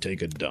gotta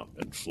take a dump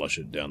and flush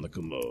it down the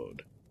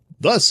commode.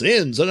 Thus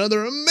ends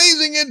another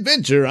amazing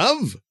adventure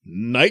of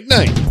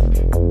Night-Night.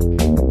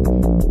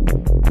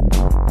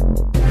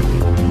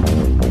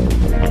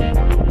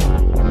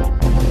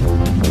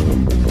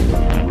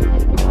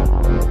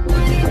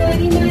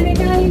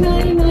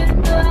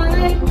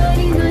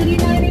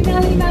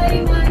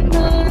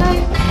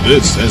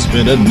 This has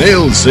been a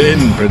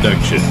Nailsin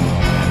production.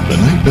 The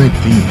Night-Night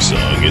theme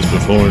song is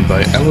performed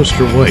by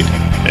Alistair White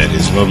and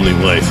his lovely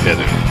wife,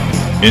 Heather.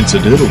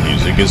 Incidental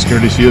music is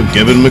courtesy of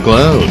Kevin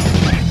MacLeod.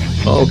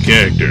 All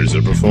characters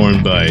are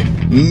performed by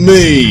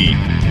me,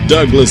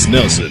 Douglas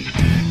Nelson.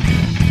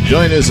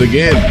 Join us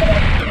again,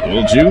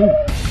 won't you?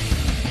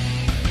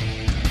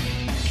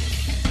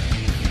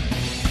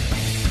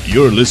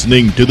 You're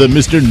listening to the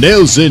Mr.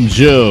 Nailsin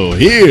Show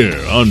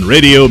here on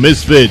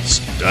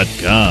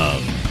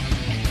RadioMisfits.com.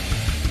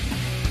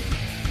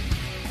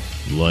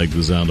 Like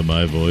the sound of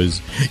my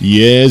voice?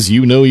 Yes,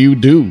 you know you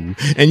do.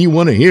 And you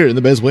want to hear it in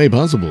the best way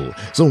possible.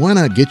 So why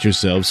not get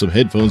yourself some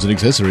headphones and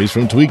accessories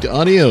from Tweaked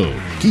Audio?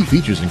 Key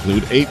features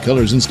include 8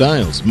 colors and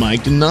styles,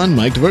 mic'd and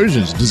non-mic'd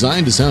versions,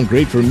 designed to sound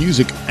great for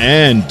music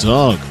and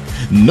talk.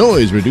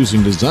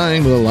 Noise-reducing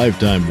design with a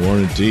lifetime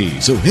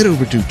warranty. So head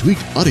over to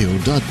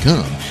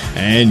tweakedaudio.com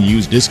and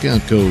use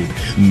discount code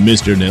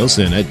Mr.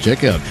 Nailsin at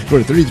checkout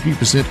for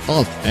 33%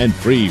 off and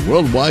free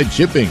worldwide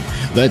shipping.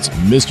 That's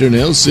Mr.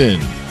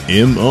 Nailsin.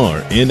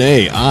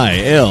 MRNAILSIN.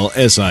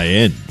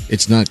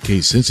 It's not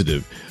case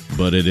sensitive,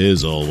 but it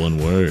is all one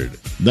word.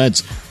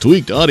 That's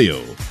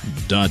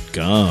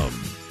tweakedaudio.com.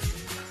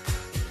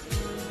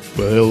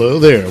 Well, hello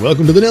there.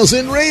 Welcome to the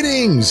Nailsin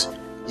Ratings.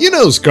 You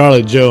know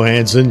Scarlett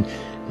Johansson.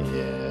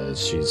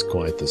 Yes, she's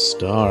quite the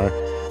star.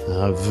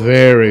 A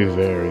very,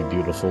 very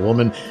beautiful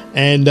woman.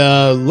 And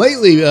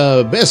lately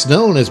best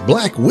known as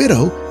Black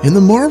Widow in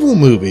the Marvel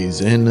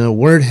movies. And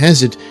word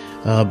has it,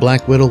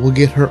 Black Widow will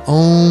get her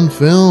own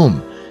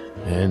film.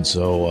 And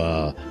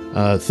so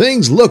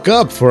things look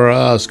up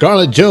for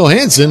Scarlett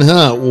Johansson,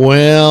 huh?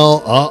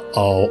 Well,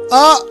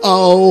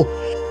 uh-oh.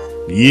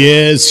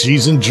 Yes,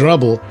 she's in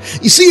trouble.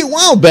 You see, a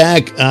while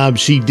back,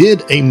 she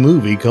did a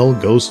movie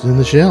called Ghost in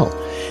the Shell.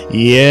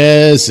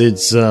 Yes,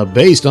 it's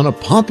based on a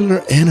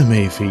popular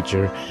anime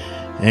feature.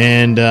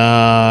 And,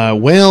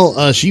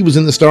 she was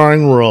in the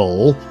starring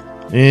role.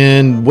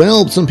 And,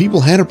 well, some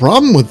people had a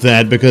problem with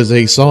that because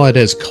they saw it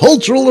as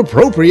cultural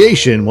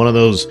appropriation, one of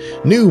those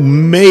new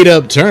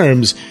made-up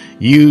terms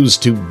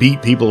used to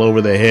beat people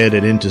over the head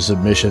and into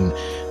submission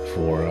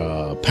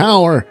for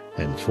power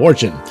and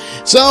fortune.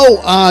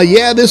 So,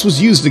 this was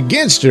used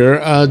against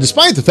her,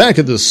 despite the fact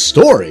that the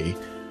story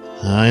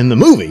in the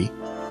movie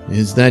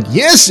is that,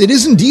 yes, it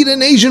is indeed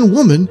an Asian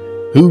woman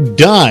who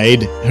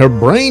died. Her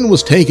brain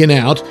was taken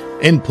out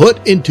and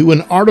put into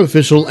an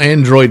artificial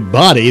android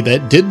body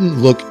that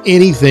didn't look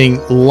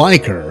anything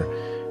like her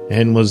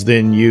and was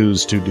then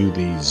used to do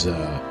these,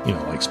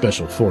 like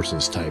special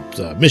forces type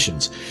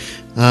missions.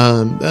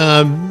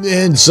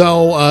 And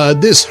so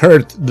this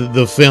hurt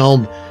the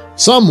film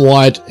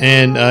somewhat,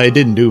 and it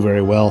didn't do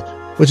very well,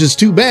 which is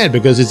too bad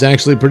because it's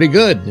actually pretty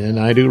good, and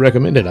I do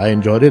recommend it. I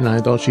enjoyed it, and I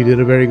thought she did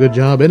a very good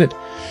job in it.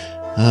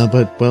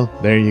 But, well,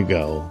 there you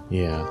go.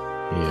 Yeah.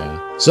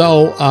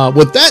 So,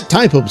 with that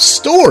type of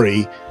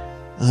story,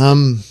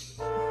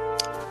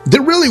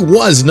 there really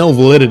was no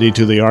validity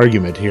to the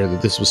argument here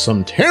that this was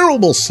some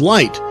terrible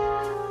slight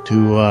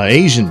to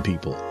Asian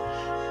people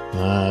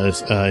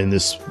in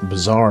this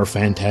bizarre,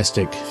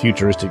 fantastic,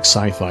 futuristic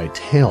sci-fi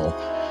tale.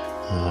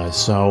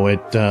 So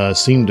it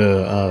seemed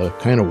to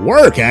kind of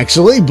work,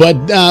 actually. But,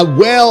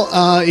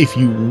 if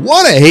you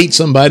want to hate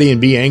somebody and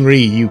be angry,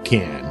 you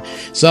can.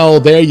 So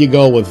there you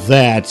go with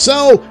that.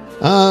 So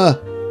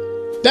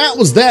that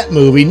was that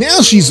movie.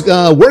 Now she's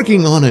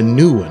working on a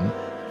new one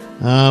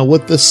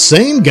with the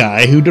same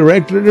guy who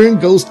directed her in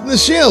Ghost in the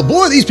Shell.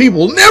 Boy, these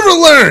people never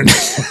learn.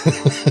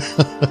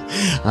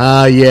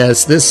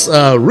 Yes, this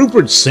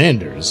Rupert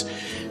Sanders.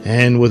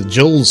 And with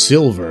Joel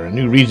Silver, a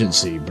New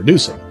Regency,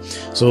 producing.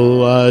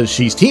 So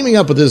she's teaming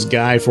up with this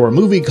guy for a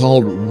movie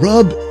called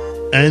Rub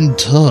and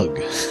Tug.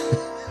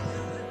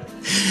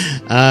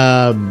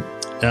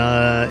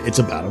 It's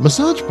about a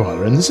massage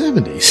parlor in the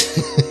 70s.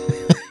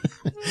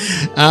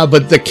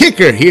 But the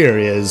kicker here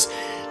is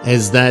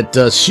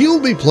that she'll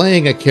be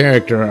playing a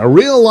character, a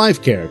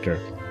real-life character,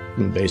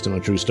 based on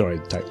a true story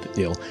type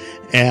deal,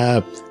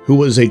 who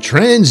was a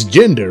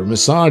transgender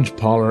massage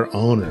parlor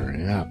owner.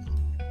 Yeah.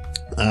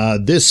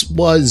 This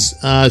was,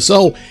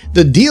 so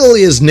the deal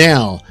is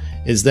now,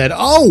 is that,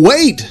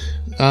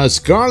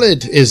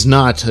 Scarlett is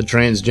not a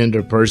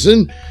transgender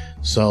person,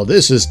 so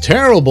this is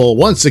terrible.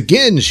 Once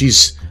again,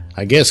 she's,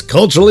 I guess,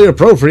 culturally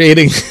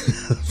appropriating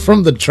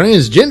from the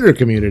transgender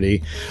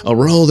community, a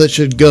role that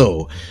should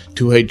go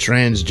to a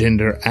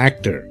transgender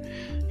actor.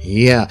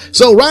 Yeah,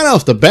 so right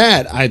off the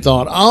bat, I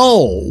thought,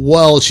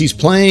 she's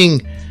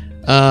playing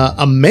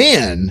a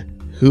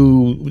man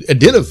who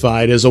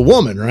identified as a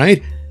woman,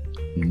 right?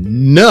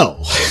 No,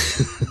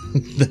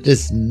 that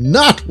is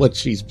not what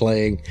she's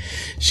playing.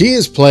 She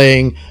is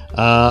playing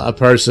a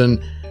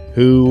person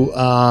who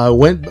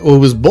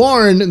was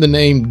born in the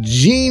name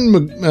Jean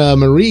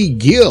Marie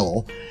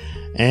Gill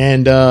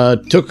and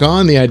took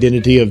on the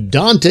identity of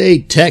Dante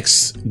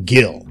Tex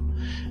Gill.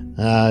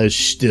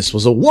 This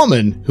was a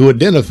woman who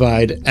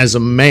identified as a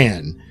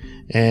man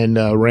and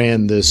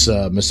ran this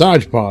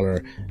massage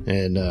parlor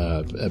and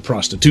a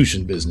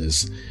prostitution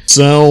business.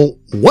 So,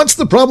 what's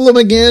the problem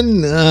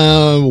again?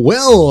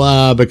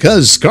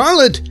 Because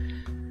Scarlett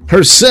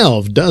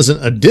herself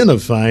doesn't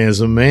identify as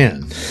a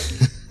man.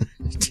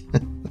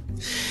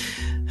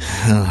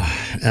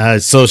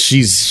 So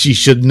she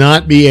should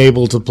not be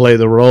able to play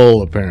the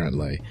role,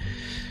 apparently.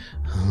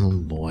 Oh,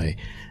 boy.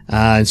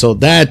 And so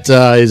that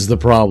is the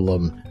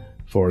problem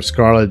for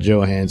Scarlett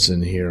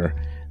Johansson here.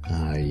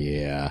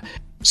 Yeah.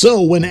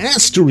 So, when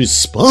asked to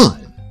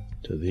respond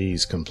to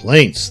these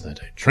complaints that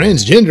a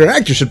transgender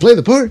actor should play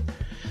the part,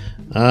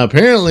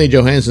 apparently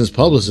Johansson's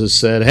publicist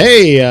said,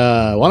 hey,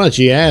 why don't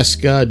you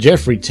ask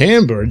Jeffrey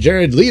Tambor,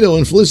 Jared Leto,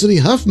 and Felicity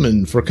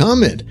Huffman for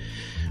comment?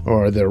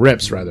 Or their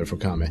reps, rather, for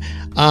comment.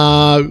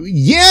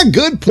 Yeah,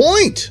 good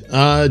point.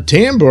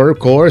 Tambor, of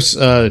course,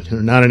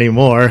 not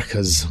anymore,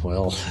 because,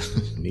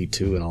 need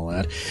to and all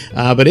that.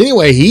 But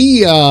anyway,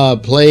 he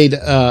played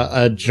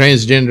a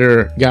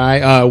transgender guy,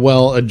 a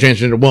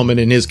transgender woman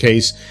in his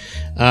case,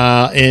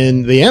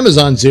 in the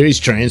Amazon series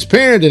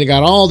Transparent, and it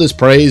got all this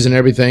praise and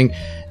everything.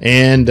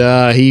 And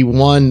he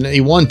won 2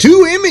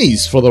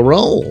 Emmys for the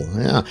role.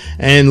 Yeah,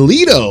 and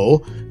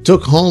Leto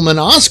took home an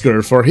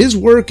Oscar for his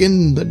work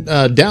in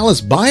the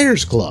Dallas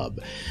Buyers Club.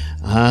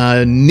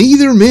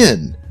 Neither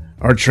men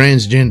are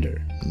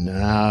transgender.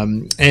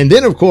 And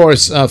then, of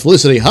course,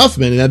 Felicity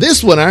Huffman. Now,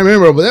 this one, I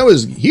remember, that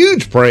was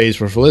huge praise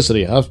for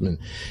Felicity Huffman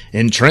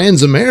in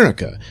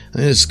Transamerica.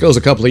 And this goes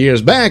a couple of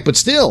years back, but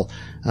still,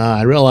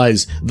 I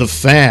realize the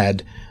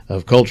fad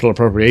of cultural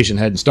appropriation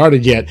hadn't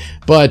started yet.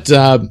 But,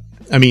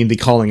 the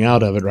calling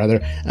out of it, rather.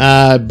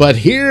 But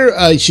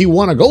here, she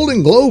won a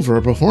Golden Globe for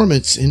her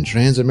performance in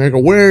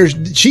Transamerica, where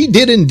she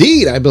did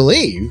indeed, I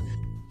believe,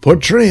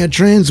 portray a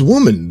trans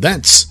woman.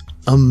 That's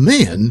a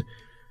man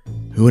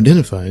who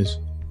identifies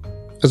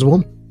as a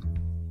woman,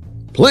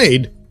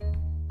 played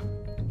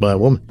by a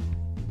woman.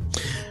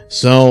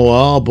 So,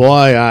 oh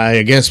boy,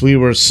 I guess we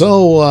were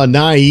so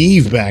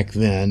naive back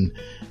then,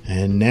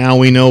 and now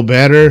we know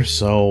better.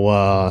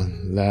 So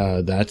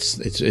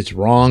it's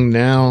wrong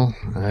now.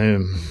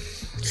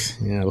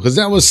 Because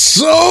that was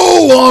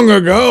so long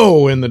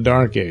ago in the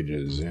Dark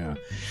Ages. Yeah.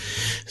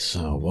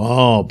 So,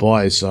 oh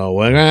boy, so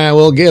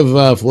we'll give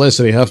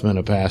Felicity Huffman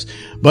a pass,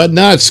 but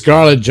not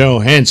Scarlett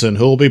Johansson,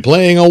 who will be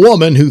playing a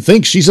woman who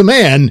thinks she's a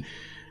man,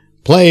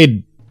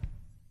 played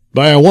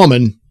by a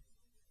woman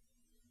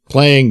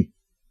playing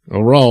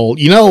a role.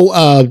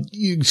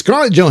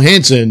 Scarlett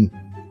Johansson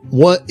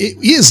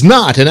is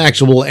not an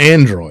actual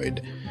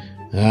android,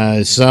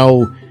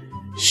 so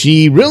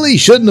she really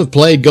shouldn't have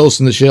played Ghost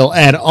in the Shell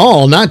at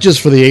all, not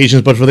just for the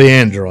Asians, but for the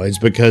androids,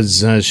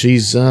 because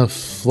she's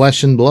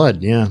flesh and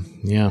blood. Yeah.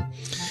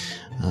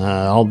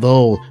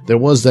 Although there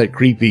was that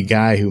creepy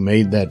guy who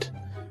made that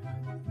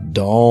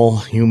doll,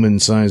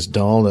 human-sized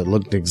doll that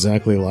looked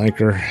exactly like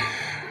her.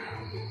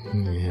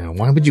 Yeah,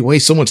 why would you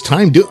waste so much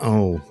time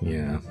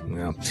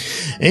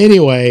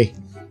Anyway,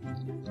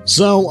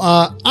 so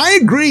I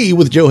agree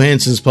with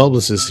Johansson's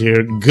publicist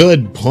here.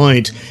 Good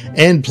point.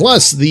 And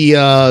plus, the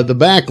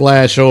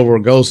backlash over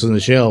Ghost in the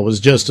Shell was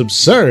just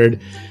absurd,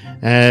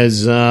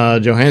 as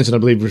Johansson, I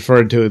believe,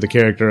 referred to the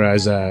character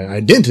as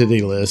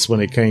identityless when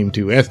it came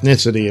to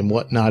ethnicity and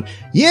whatnot.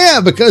 Yeah,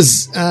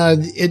 because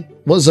it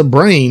was a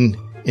brain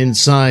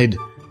inside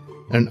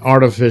an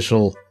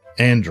artificial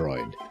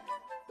android.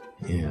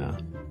 Yeah.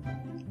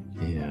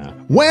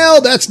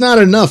 Well, that's not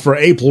enough for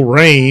April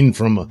Rain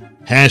from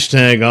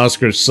hashtag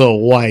Oscars So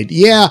White.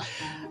 Yeah,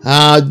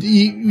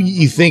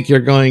 you think you're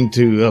going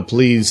to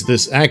please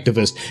this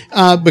activist.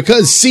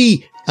 Because,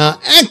 see,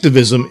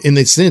 activism in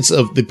the sense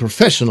of the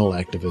professional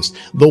activist,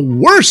 the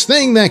worst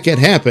thing that could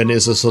happen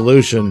is a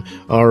solution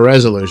or a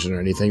resolution or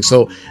anything.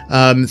 So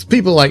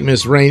people like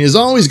Miss Rain is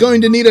always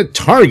going to need a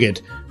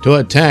target to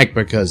attack,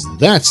 because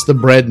that's the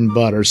bread and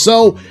butter.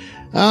 So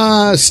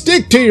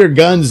stick to your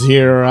guns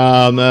here,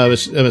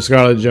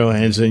 Scarlett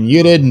Johansson.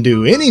 You didn't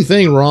do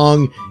anything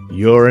wrong.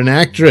 You're an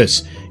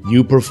actress.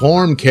 You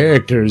perform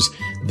characters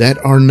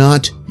that are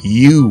not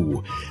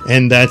you.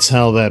 And that's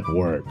how that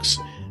works.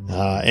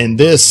 And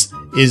this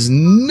is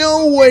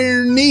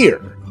nowhere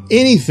near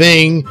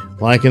anything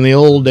like in the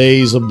old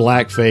days of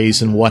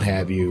blackface and what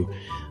have you.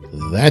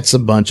 That's a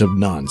bunch of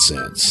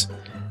nonsense.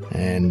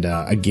 And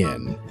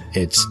again,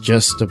 it's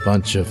just a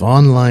bunch of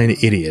online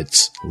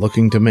idiots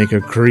looking to make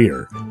a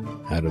career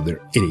out of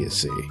their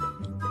idiocy.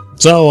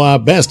 So,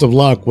 best of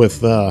luck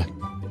with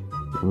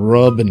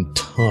Rub and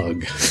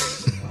Tug.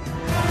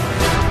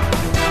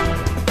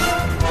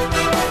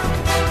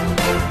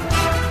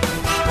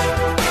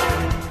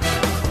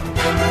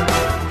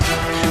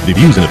 The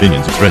views and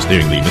opinions expressed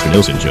during the Mr.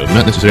 Nailsin Show do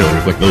not necessarily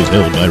reflect those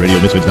held by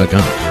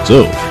RadioMisfits.com.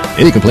 So,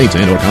 any complaints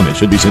and or comments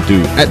should be sent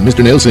to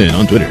 @MrNailsin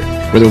on Twitter,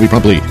 where they will be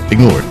promptly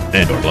ignored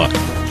and or blocked.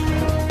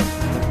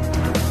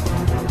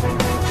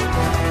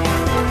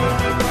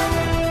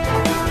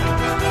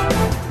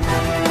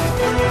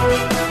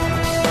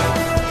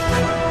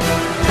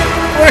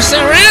 We're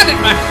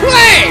surrounded by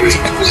flames!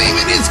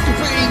 Flaming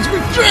escapades!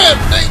 We're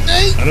trapped,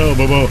 night-night! I know,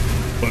 Bobo,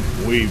 but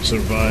we've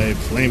survived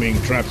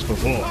flaming traps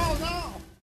before.